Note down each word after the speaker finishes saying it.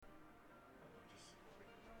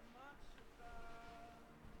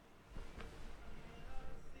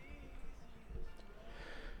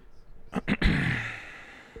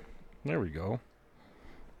There we go.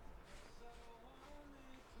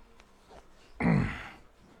 I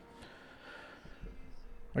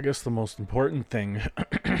guess the most important thing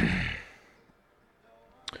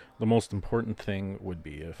would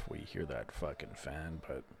be if we hear that fucking fan,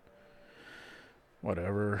 but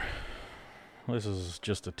whatever. This is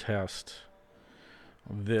just a test.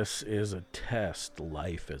 This is a test.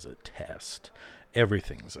 Life is a test.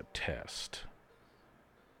 Everything's a test.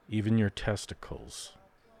 Even your testicles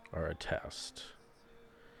are a test.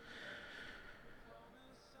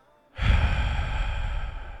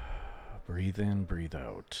 Breathe in, breathe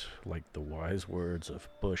out, like the wise words of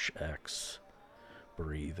Bush X.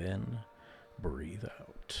 Breathe in, breathe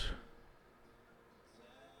out.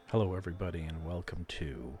 Hello, everybody, and welcome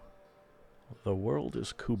to The World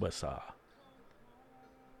is Kubasa.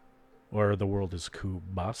 Or The World is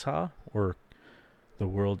Kubasa, or The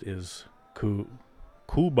World is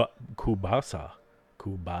Kubasa.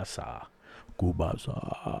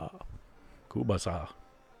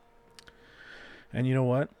 And you know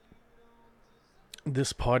what?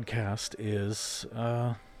 This podcast is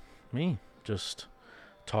me just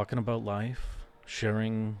talking about life,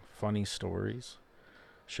 sharing funny stories,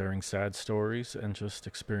 sharing sad stories, and just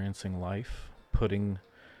experiencing life, putting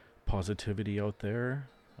positivity out there,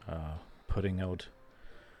 putting out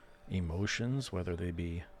emotions, whether they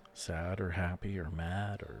be sad or happy or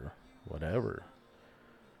mad or whatever.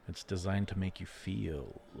 It's designed to make you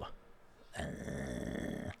feel.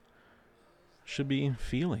 Should be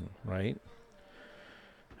feeling, right?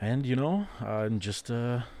 And you know, I'm just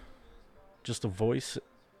a voice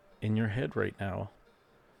in your head right now.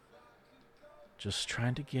 Just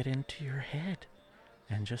trying to get into your head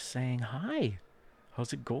and just saying, hi,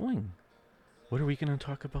 how's it going? What are we going to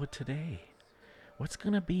talk about today? What's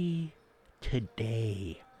going to be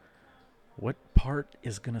today? What part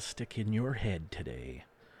is going to stick in your head today?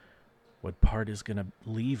 What part is going to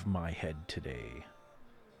leave my head today?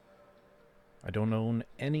 I don't own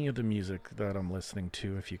any of the music that I'm listening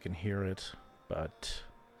to, if you can hear it, but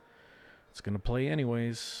it's going to play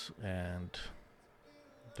anyways, and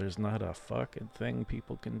there's not a fucking thing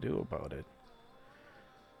people can do about it.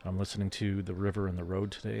 I'm listening to The River and the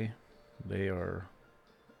Road today. They are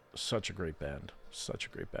such a great band. Such a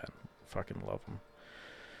great band. Fucking love them.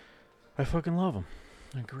 I fucking love them.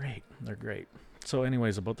 They're great. They're great. So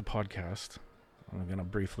anyways, about the podcast, I'm going to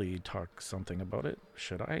briefly talk something about it.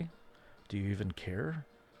 Should I? Do you even care?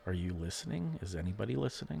 Are you listening? Is anybody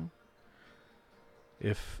listening?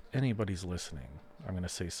 If anybody's listening, I'm going to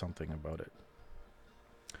say something about it.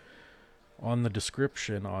 On the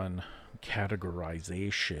description, on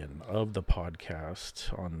categorization of the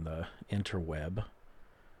podcast on the interweb,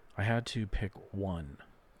 I had to pick one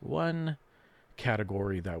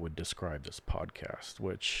category that would describe this podcast,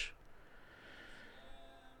 which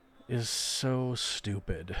is so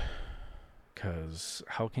stupid. Because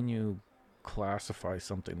how can you classify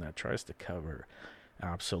something that tries to cover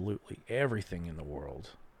absolutely everything in the world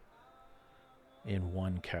in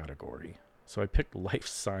one category? So I picked life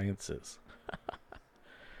sciences.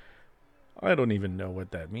 I don't even know what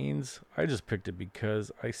that means. I just picked it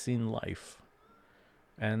because I seen life.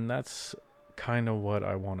 And that's kind of what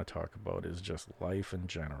I want to talk about, is just life in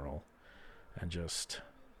general. And just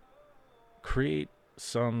create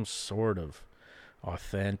some sort of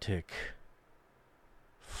authentic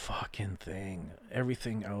fucking thing.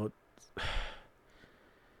 Everything out.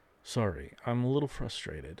 Sorry, I'm a little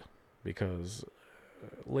frustrated because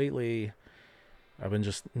lately I've been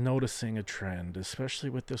just noticing a trend, especially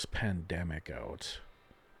with this pandemic out.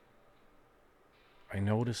 I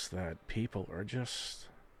noticed that people are just,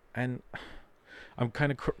 and I'm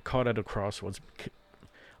kind of caught at a crossroads.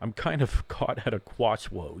 I'm kind of caught at a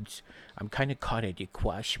crossroads. I'm kind of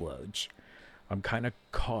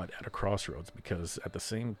caught at a crossroads because at the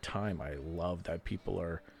same time I love that people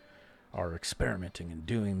are experimenting and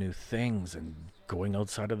doing new things and going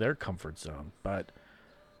outside of their comfort zone, but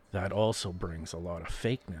that also brings a lot of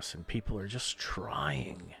fakeness, and people are just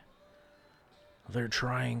trying. They're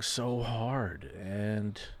trying so hard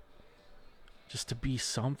and just to be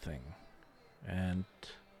something, and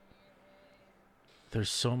there's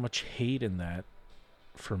so much hate in that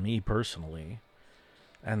for me personally.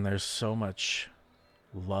 And there's so much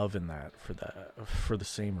love in that for the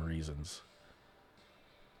same reasons.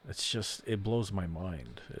 It's just, it blows my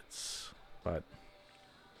mind. But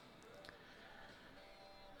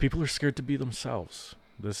people are scared to be themselves.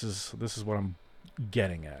 This is what I'm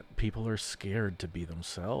getting at. People are scared to be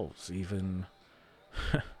themselves, even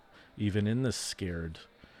in this scared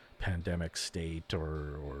pandemic state,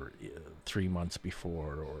 or 3 months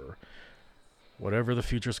before, or whatever the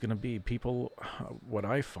future's going to be, people, what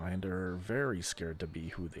I find, are very scared to be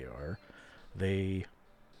who they are. They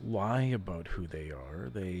lie about who they are.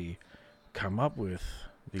 They come up with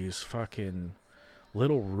these fucking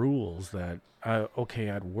little rules that, okay,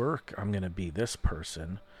 at work, I'm going to be this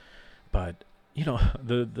person. But, you know,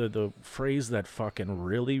 the phrase that fucking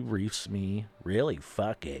really reefs me, really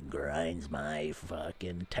fucking grinds my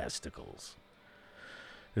fucking testicles,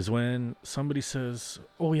 is when somebody says,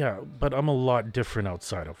 oh yeah, but I'm a lot different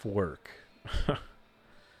outside of work.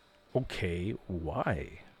 Okay,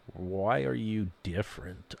 why? Why are you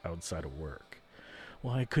different outside of work?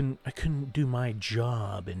 Well, I couldn't do my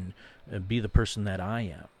job and be the person that I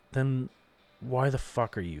am. Then why the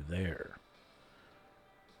fuck are you there?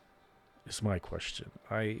 Is my question.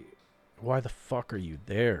 Why the fuck are you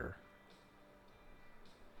there?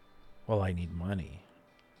 Well, I need money.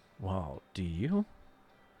 Well, do you?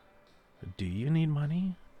 Do you need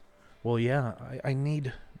money? Well, yeah, I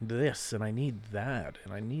need this, and I need that,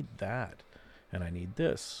 and I need that, and I need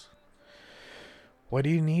this. Why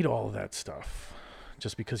do you need all of that stuff?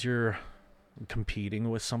 Just because you're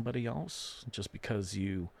competing with somebody else? Just because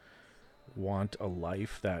you want a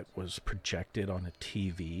life that was projected on a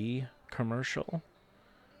TV commercial?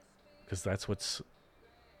 Because that's what's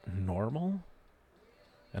normal?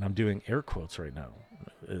 And I'm doing air quotes right now.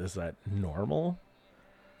 Is that normal?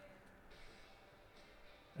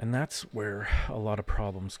 And that's where a lot of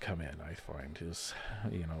problems come in, I find, is,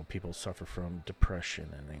 you know, people suffer from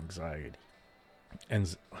depression and anxiety.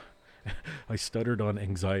 And I stuttered on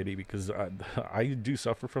anxiety because I do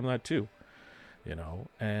suffer from that too, you know,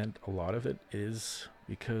 and a lot of it is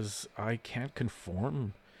because I can't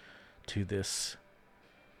conform to this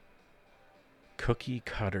cookie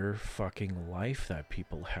cutter fucking life that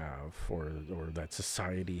people have, or that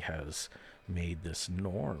society has made this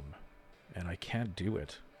norm. And I can't do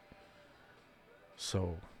it.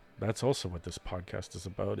 So that's also what this podcast is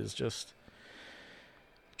about, is just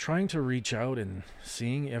trying to reach out and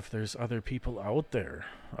seeing if there's other people out there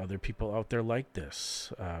like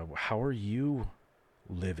this. How are you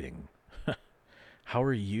living? How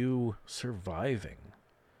are you surviving?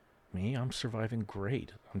 Me, I'm surviving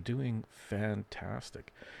great. I'm doing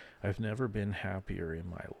fantastic. I've never been happier in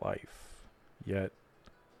my life. Yet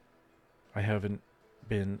I haven't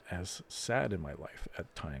been as sad in my life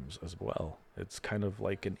at times as well. It's kind of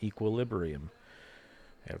like an equilibrium.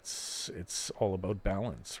 It's all about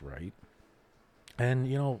balance, right? And,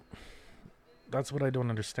 you know, that's what I don't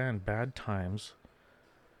understand. Bad times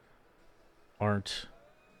aren't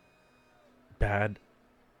bad.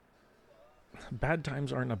 Bad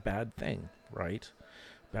times aren't a bad thing, right?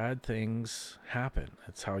 Bad things happen.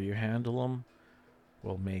 It's how you handle them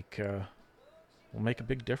will make a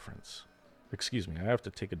big difference. Excuse me, I have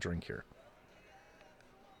to take a drink here.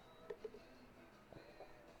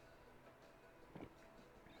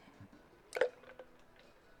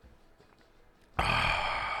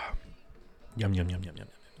 Yum, yum, yum, yum, yum,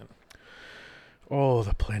 yum. Oh,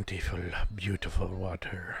 the plentiful, beautiful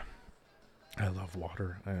water. I love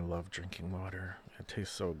water. I love drinking water. It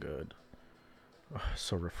tastes so good. Oh,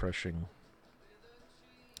 so refreshing.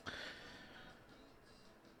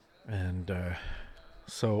 And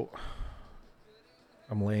so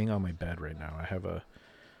I'm laying on my bed right now. I have a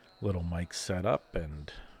little mic set up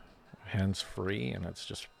and hands free, and it's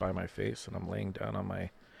just by my face, and I'm laying down on my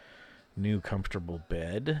new comfortable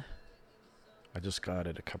bed. I just got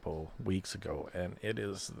it a couple weeks ago, and it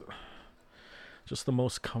is just the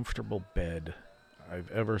most comfortable bed I've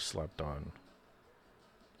ever slept on.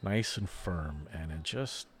 Nice and firm, and it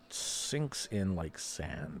just sinks in like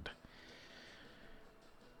sand.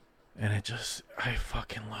 And I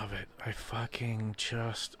fucking love it. I fucking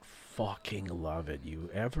love it. You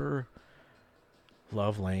ever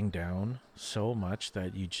love laying down so much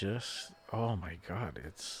that you just, oh my God,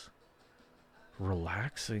 it's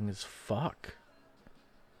relaxing as fuck.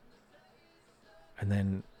 And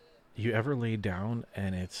then you ever lay down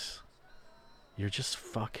and you're just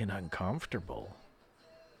fucking uncomfortable.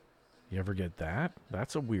 You ever get that?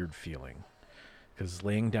 That's a weird feeling. Because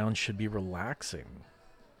laying down should be relaxing.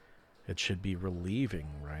 It should be relieving,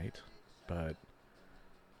 right? But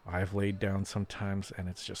I've laid down sometimes and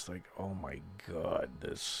it's just like, oh my God,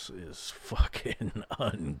 this is fucking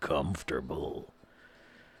uncomfortable.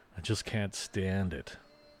 I just can't stand it.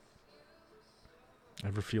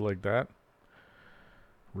 Ever feel like that?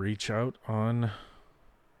 Reach out on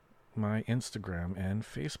my Instagram and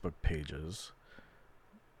Facebook pages.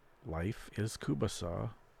 Life is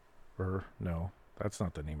Kubasa. Or, no, that's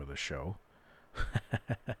not the name of the show.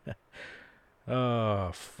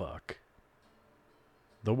 Oh, fuck.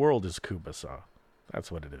 The world is Kubasa. That's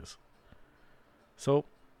what it is. So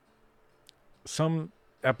some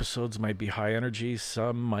episodes might be high energy,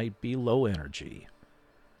 some might be low energy.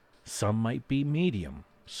 Some might be medium.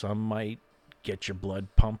 Some might get your blood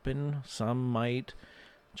pumping. Some might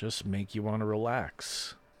just make you want to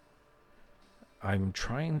relax. I'm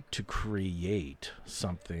trying to create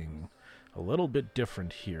something a little bit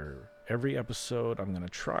different here. Every episode, I'm going to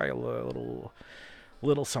try a little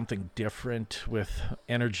something different with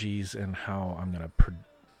energies and how I'm going to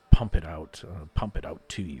pump it out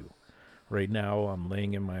to you. Right now, I'm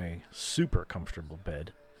laying in my super comfortable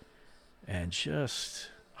bed and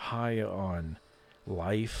just high on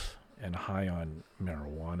life and high on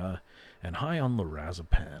marijuana and high on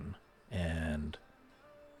lorazepam, and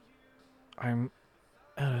I'm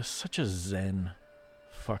at such a zen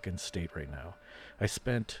fucking state right now. I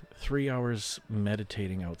spent 3 hours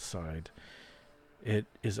meditating outside. It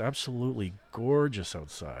is absolutely gorgeous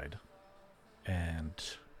outside, and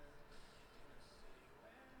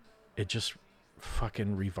it just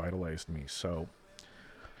fucking revitalized me. So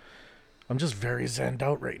I'm just very zenned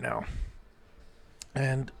out right now.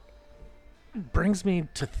 And it brings me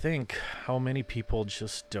to think how many people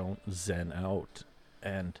just don't zen out.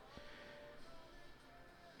 And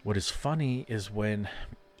what is funny is when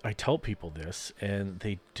I tell people this and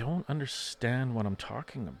they don't understand what I'm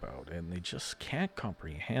talking about, and they just can't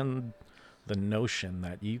comprehend the notion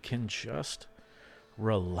that you can just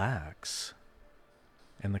relax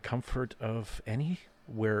in the comfort of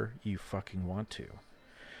anywhere you fucking want to.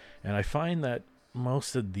 And I find that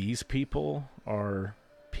most of these people are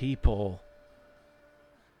people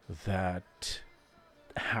that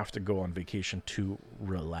have to go on vacation to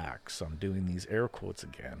relax. I'm doing these air quotes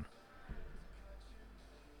again.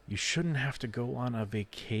 You shouldn't have to go on a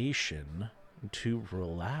vacation to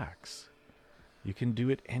relax. You can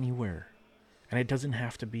do it anywhere. And it doesn't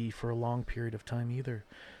have to be for a long period of time either.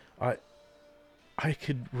 I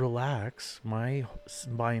could relax my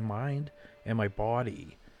mind and my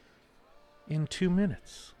body in 2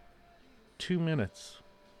 minutes. 2 minutes.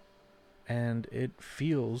 And it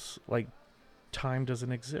feels like time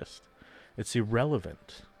doesn't exist. It's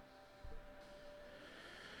irrelevant.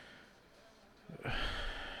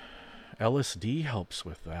 LSD helps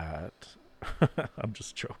with that. I'm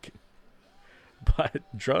just joking. But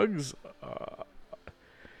drugs,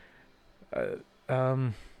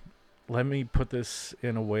 let me put this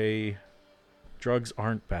in a way. Drugs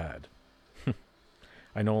aren't bad.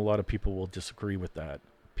 I know a lot of people will disagree with that.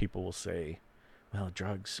 People will say, well,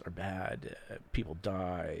 drugs are bad. People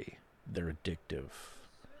die. They're addictive.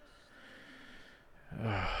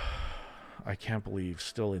 I can't believe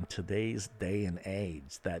still in today's day and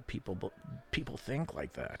age that people think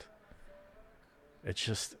like that. It's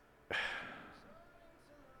just...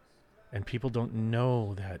 And people don't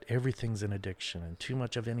know that everything's an addiction and too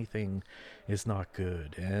much of anything is not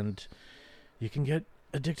good. And you can get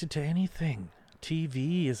addicted to anything.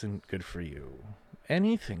 TV isn't good for you.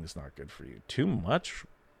 Anything's not good for you. Too much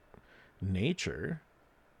nature,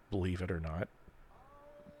 believe it or not,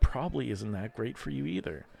 probably isn't that great for you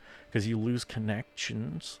either. Because you lose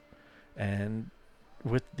connections and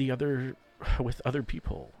with other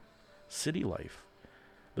people. City life.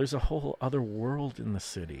 There's a whole other world in the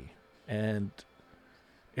city. And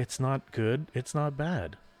it's not good, it's not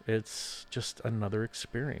bad. It's just another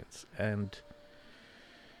experience. And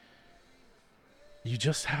you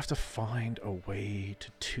just have to find a way to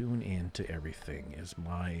tune into everything is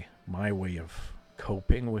my way of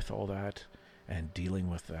coping with all that and dealing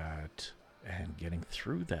with that and getting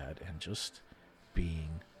through that and just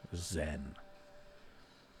being zen.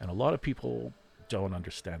 And a lot of people don't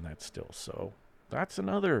understand that still. So that's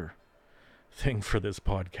another thing for this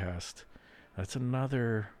podcast. That's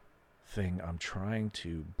another thing I'm trying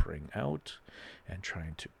to bring out and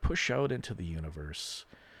trying to push out into the universe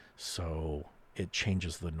so it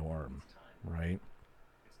changes the norm, right?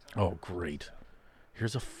 Oh, great.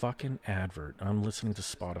 Here's a fucking advert. I'm listening to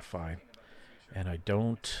Spotify and I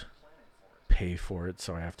don't pay for it,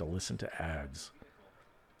 so I have to listen to ads.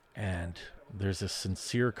 And there's a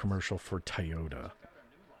sincere commercial for Toyota.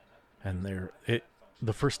 And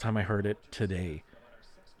the first time I heard it today,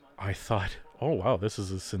 I thought, oh wow, this is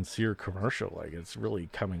a sincere commercial. Like, it's really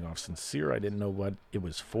coming off sincere. I didn't know what it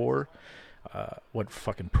was for, what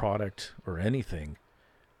fucking product or anything.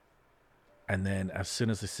 And then as soon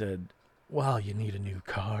as they said, well, you need a new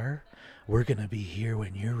car, we're gonna be here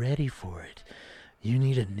when you're ready for it. You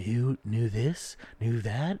need a new this, new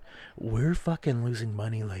that. We're fucking losing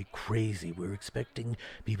money like crazy. We're expecting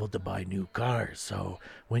people to buy new cars. So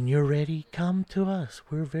when you're ready, come to us.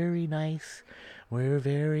 We're very nice. We're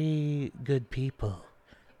very good people.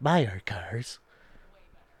 Buy our cars.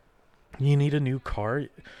 You need a new car?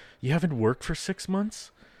 You haven't worked for 6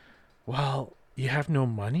 months? Well, you have no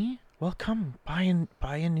money? Well, come buy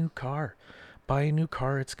a new car. Buy a new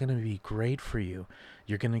car. It's going to be great for you.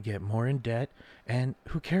 You're going to get more in debt, and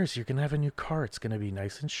who cares? You're going to have a new car. It's going to be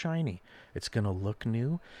nice and shiny. It's going to look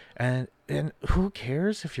new, and who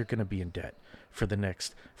cares if you're going to be in debt for the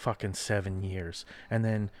next fucking 7 years, and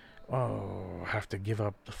then have to give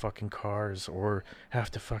up the fucking cars, or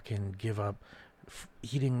have to fucking give up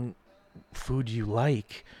eating food you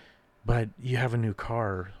like, but you have a new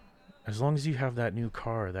car. As long as you have that new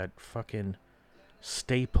car, that fucking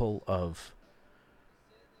staple of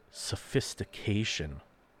sophistication.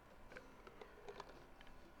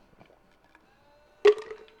 The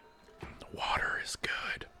water is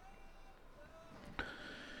good.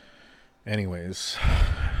 Anyways,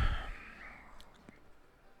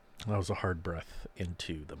 that was a hard breath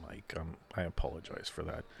into the mic. I apologize for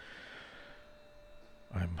that.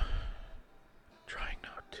 I'm trying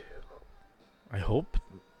not to. I hope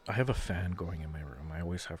I have a fan going in my room. I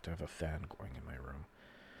always have to have a fan going in my room.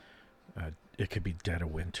 It could be dead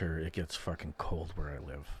of winter. It gets fucking cold where I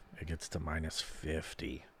live. It gets to minus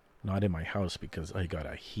 50. Not in my house because I got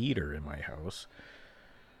a heater in my house.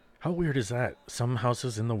 How weird is that? Some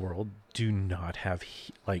houses in the world do not have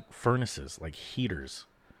like furnaces, like heaters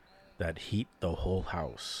that heat the whole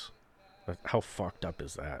house. How fucked up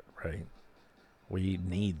is that, right? We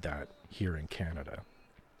need that here in Canada.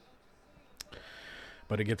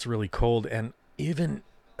 But it gets really cold, and even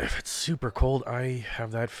if it's super cold, I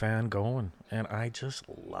have that fan going, and I just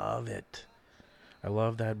love it. I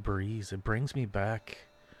love that breeze. It brings me back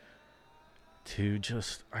to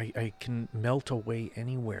just, I can melt away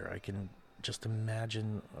anywhere. I can just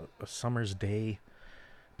imagine a summer's day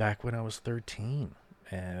back when I was 13,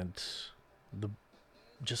 and the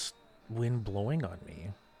just wind blowing on me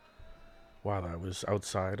while I was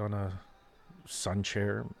outside on a sun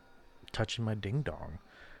chair touching my ding dong,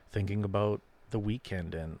 thinking about the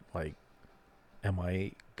weekend and like, am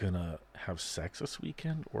I gonna have sex this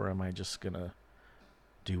weekend, or am I just gonna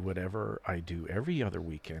do whatever I do every other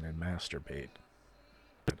weekend and masturbate?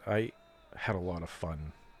 But I had a lot of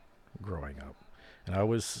fun growing up, and I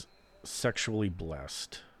was sexually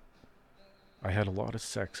blessed. I had a lot of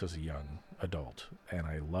sex as a young adult, and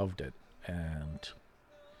I loved it, and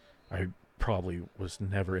I probably was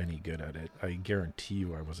never any good at it. I guarantee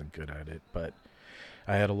you I wasn't good at it, but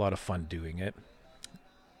I had a lot of fun doing it.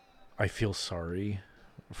 I feel sorry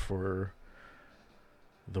for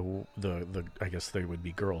the I guess they would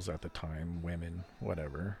be girls at the time, women,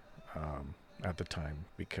 whatever, at the time,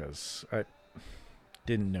 because I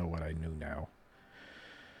didn't know what I knew now.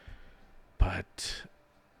 But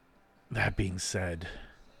that being said,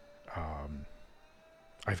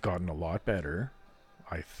 I've gotten a lot better,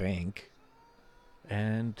 I think.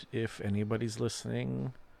 And if anybody's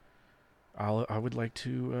listening, I would like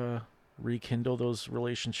to rekindle those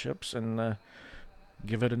relationships and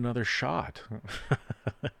give it another shot.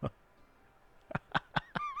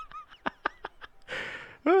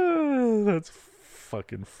 That's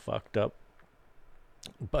fucking fucked up.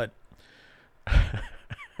 But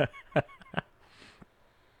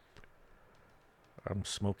I'm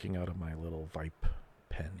smoking out of my little Vipe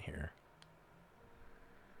pen here.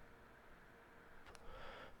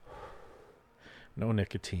 No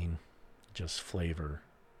nicotine, just flavor.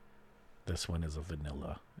 This one is a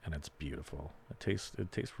vanilla, and it's beautiful. It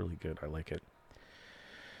tastes really good. I like it.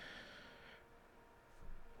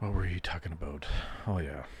 What were you talking about? Oh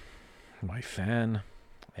yeah, my fan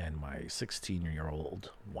and my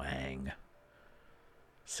 16-year-old Wang.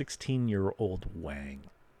 16-year-old Wang.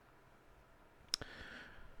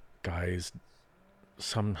 Guys,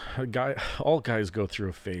 all guys go through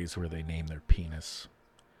a phase where they name their penis.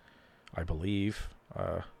 I believe.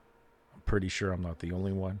 I'm pretty sure I'm not the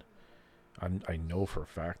only one. I know for a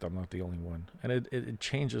fact I'm not the only one. And it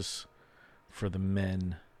changes for the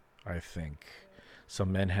men, I think.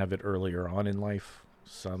 Some men have it earlier on in life.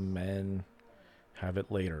 Some men have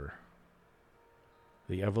it later.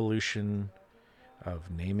 The evolution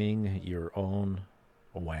of naming your own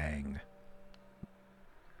Wang.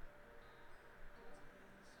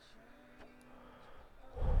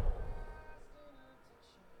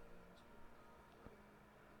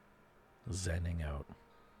 Zenning out.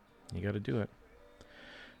 You gotta do it.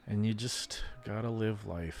 And you just gotta live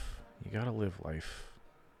life. You gotta live life.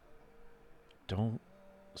 Don't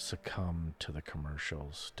succumb to the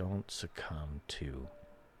commercials. Don't succumb to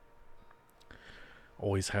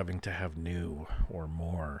always having to have new or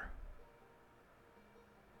more.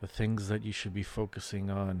 The things that you should be focusing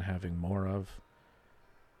on having more of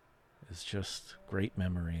is just great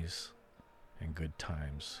memories and good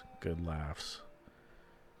times, good laughs.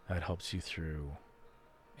 That helps you through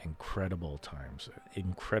incredible times,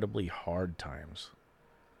 incredibly hard times.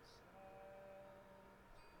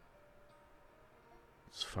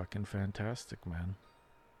 It's fucking fantastic, man.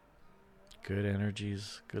 Good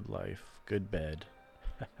energies, good life, good bed.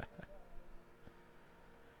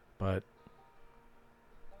 But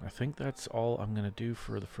I think that's all I'm gonna do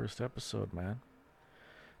for the first episode, man.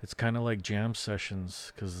 It's kind of like jam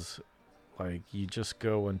sessions, because like you just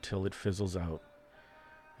go until it fizzles out.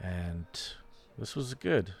 And this was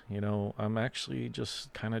good. I'm actually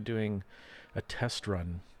just kind of doing a test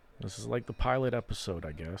run. This is like the pilot episode,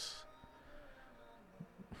 I guess.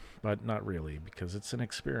 But not really, because it's an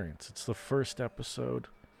experience. It's the first episode.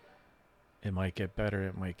 It might get better,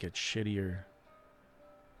 it might get shittier.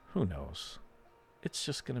 Who knows? It's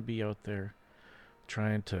just going to be out there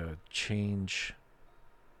trying to change.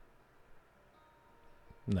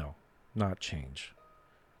 No, not change.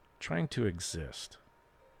 Trying to exist.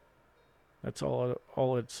 That's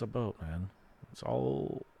all it's about, man. That's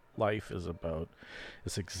all life is about.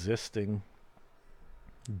 It's existing,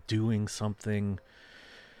 doing something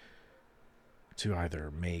to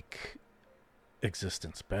either make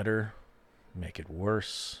existence better, make it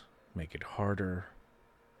worse, make it harder,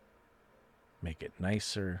 make it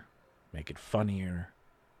nicer, make it funnier.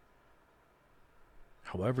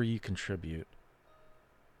 However you contribute,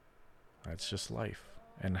 that's just life.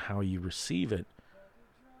 And how you receive it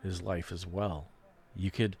is life as well. You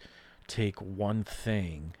could take one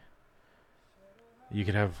thing, you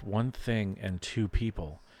could have one thing and two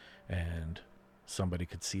people, and somebody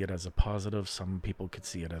could see it as a positive, some people could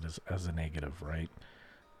see it as a negative, right?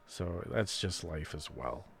 So that's just life as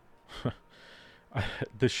well.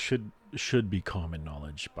 This should be common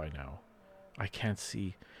knowledge by now. I can't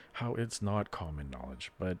see how it's not common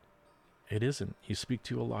knowledge, but it isn't. You speak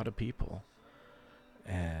to a lot of people,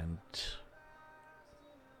 and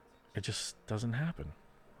it just doesn't happen,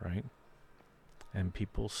 right? And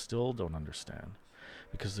people still don't understand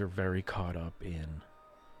because they're very caught up in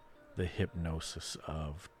the hypnosis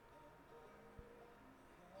of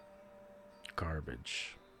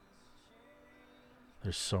garbage.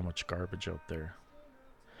 There's so much garbage out there.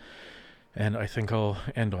 And I think I'll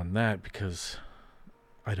end on that because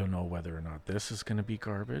I don't know whether or not this is going to be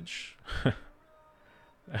garbage.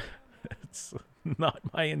 It's not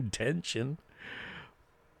my intention,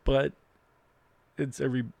 but it's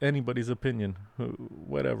anybody's opinion.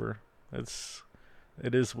 Whatever.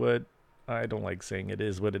 It is what I don't like saying. It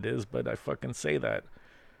is what it is, but I fucking say that.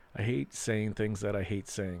 I hate saying things that I hate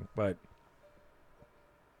saying, but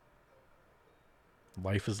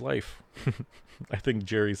life is life. I think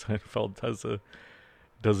Jerry Seinfeld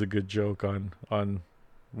does a good joke on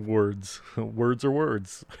words. Words are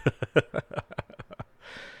words.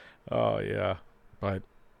 Oh yeah. But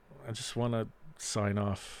I just want to sign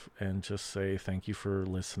off and just say thank you for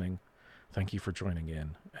listening. Thank you for joining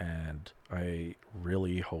in. And I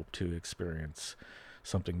really hope to experience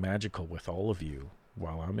something magical with all of you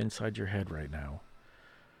while I'm inside your head right now.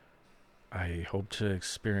 I hope to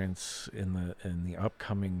experience in the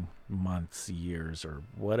upcoming months, years, or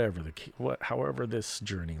however this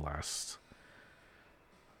journey lasts.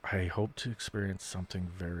 I hope to experience something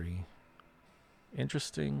very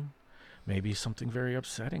interesting, maybe something very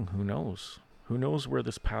upsetting. Who knows? Who knows where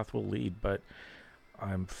this path will lead? But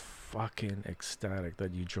I'm fucking ecstatic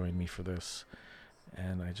that you joined me for this,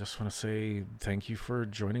 and I just want to say thank you for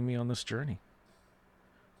joining me on this journey,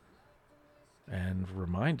 and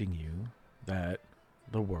reminding you that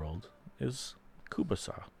the world is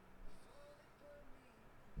Kubasa.